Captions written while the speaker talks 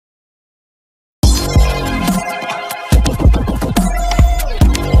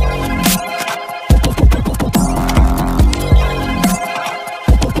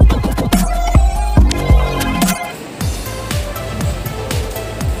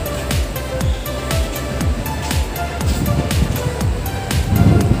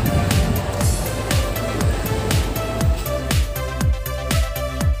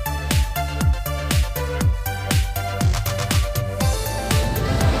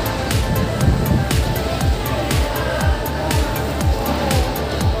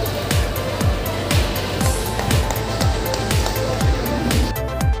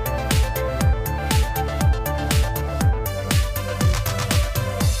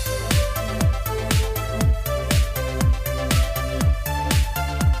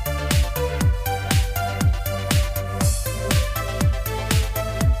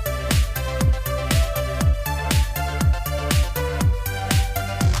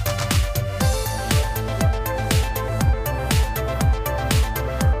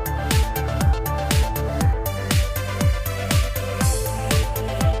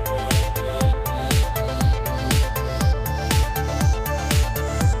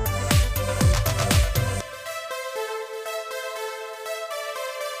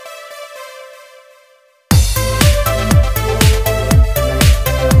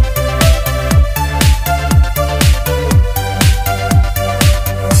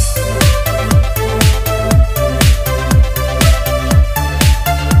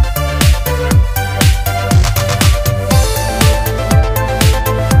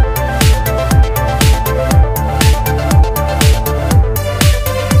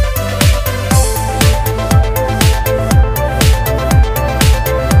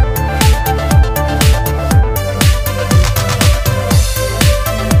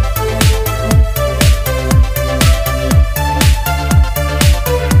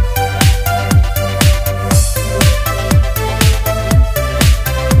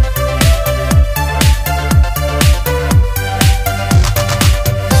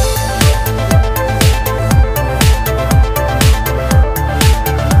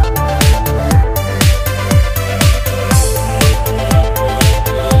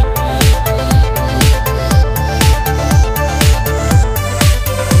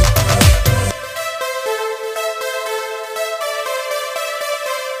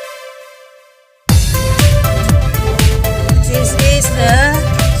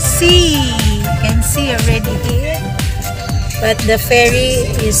see already here. But the ferry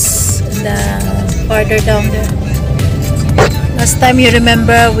is farther down there. Last time you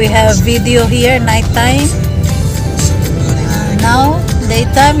remember we have video here, nighttime. Now,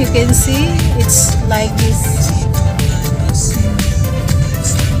 daytime, you can see it's like this.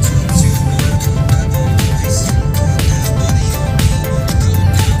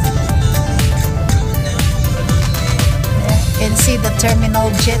 You can see the terminal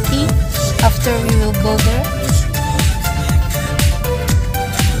jetty after we will go there.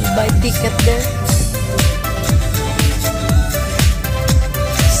 We buy ticket there.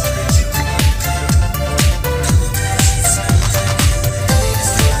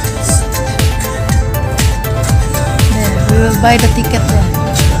 We will buy the ticket there.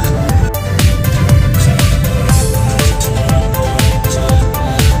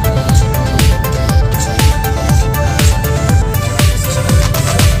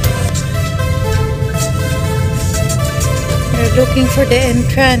 We're looking for the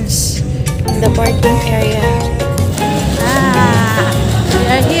entrance in the parking area. We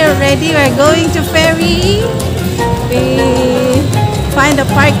are here already. We are going to Ferry. We find a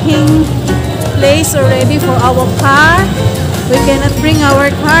parking place already for our car. We cannot bring our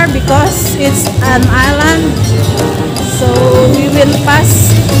car because it's an island, so we will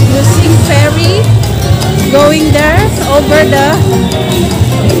pass using ferry going there over the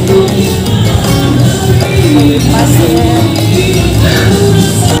pass here.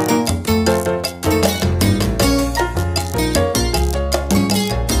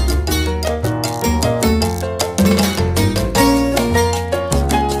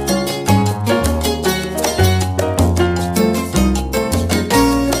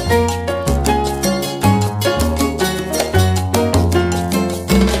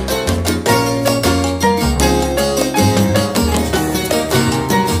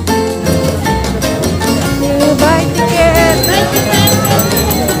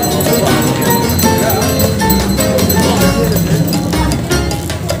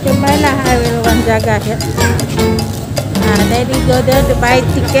 I will one jaga here. Daddy go there to buy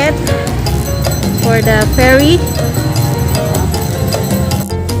ticket for the ferry.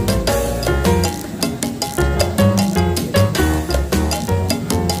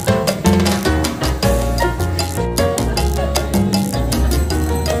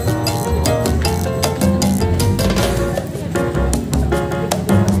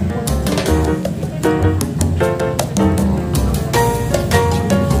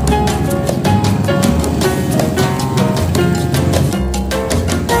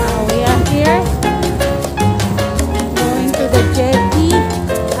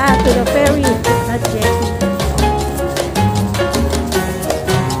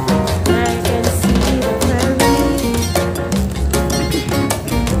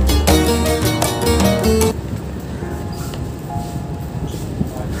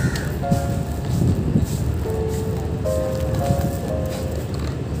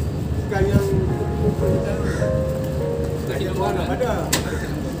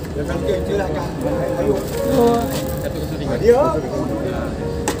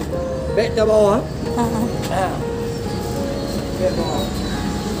 Bét cho bò hả?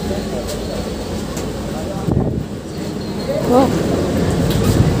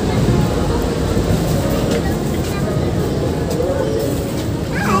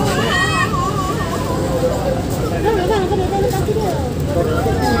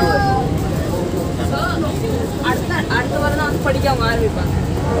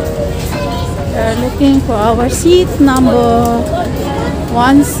 We're looking for our seat number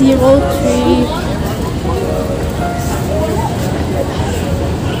 103.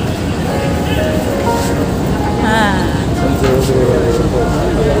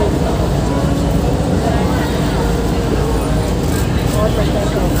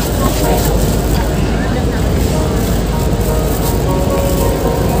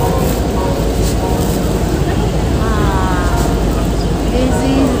 This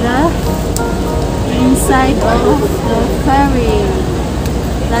is the inside of the ferry.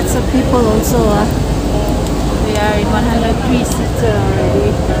 Lots of people also. We are in 103 seater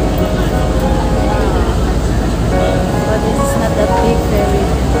already. But this is not that big ferry.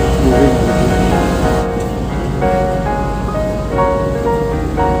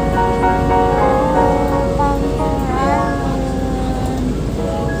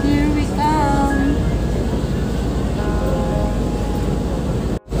 Here we come.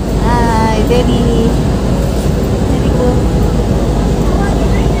 Hi, Daddy. Very good.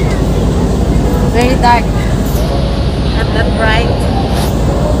 Very dark. Not that bright.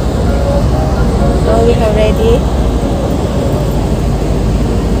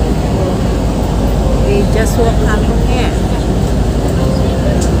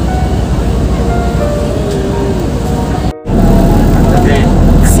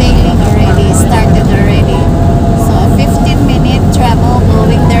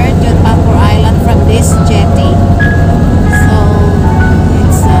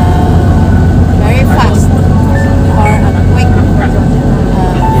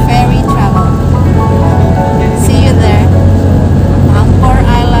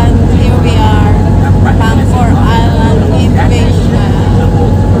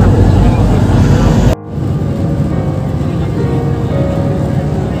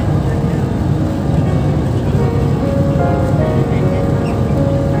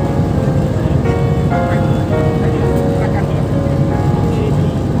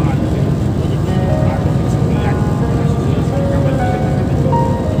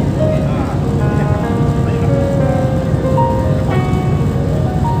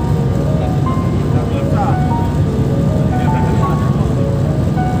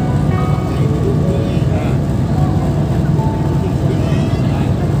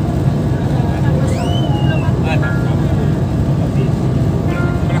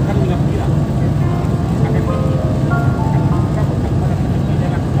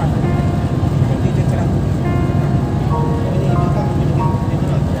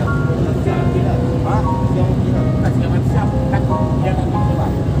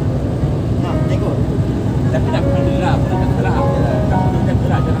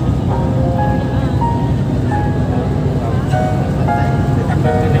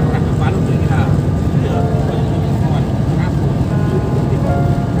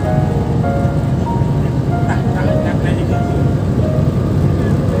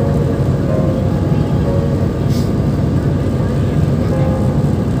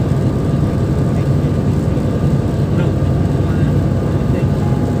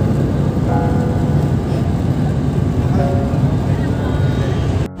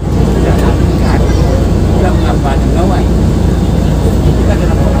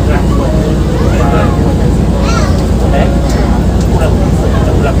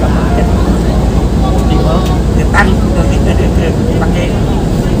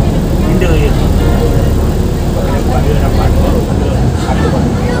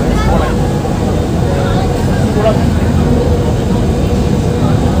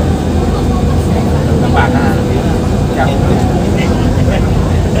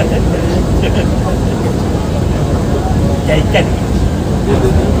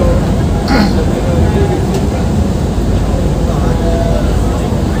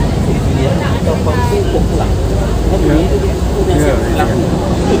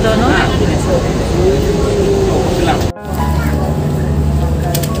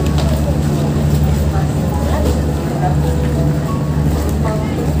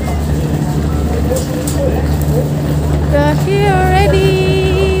 We're here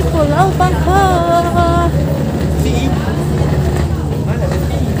already, Pulau Pangkor.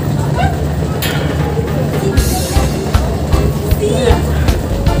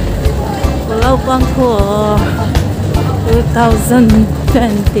 Pulau Pangkor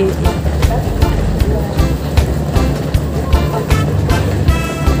 2020.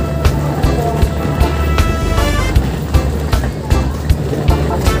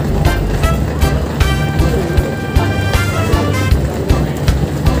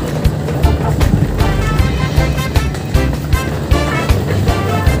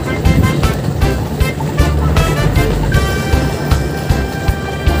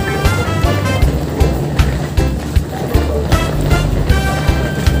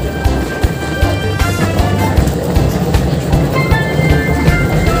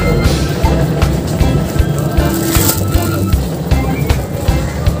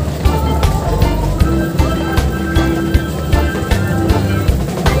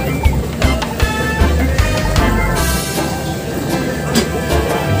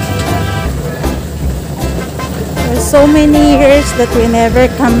 So many years that we never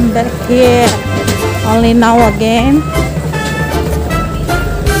come back here, only now again.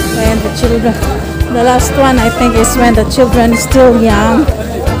 And the children, the last one I think is when the children is still young.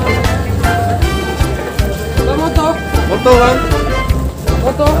 Motor kan?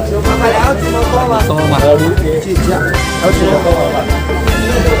 Motor.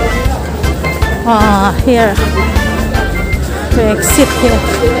 Here we exit here.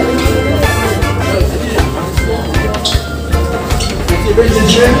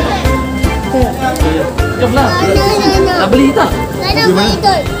 Jom lah. Nak beli tak? Nak beli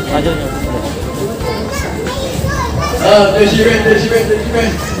tu. Jom.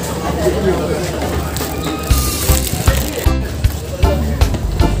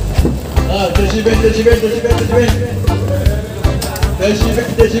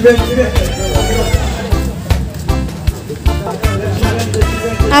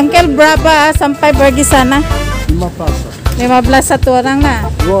 Uncle, berapa sampai pergi sana? 15 satu orang lah.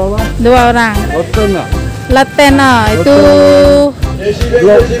 Dua orang. Latena itu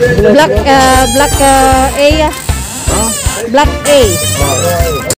black A ya. Black A.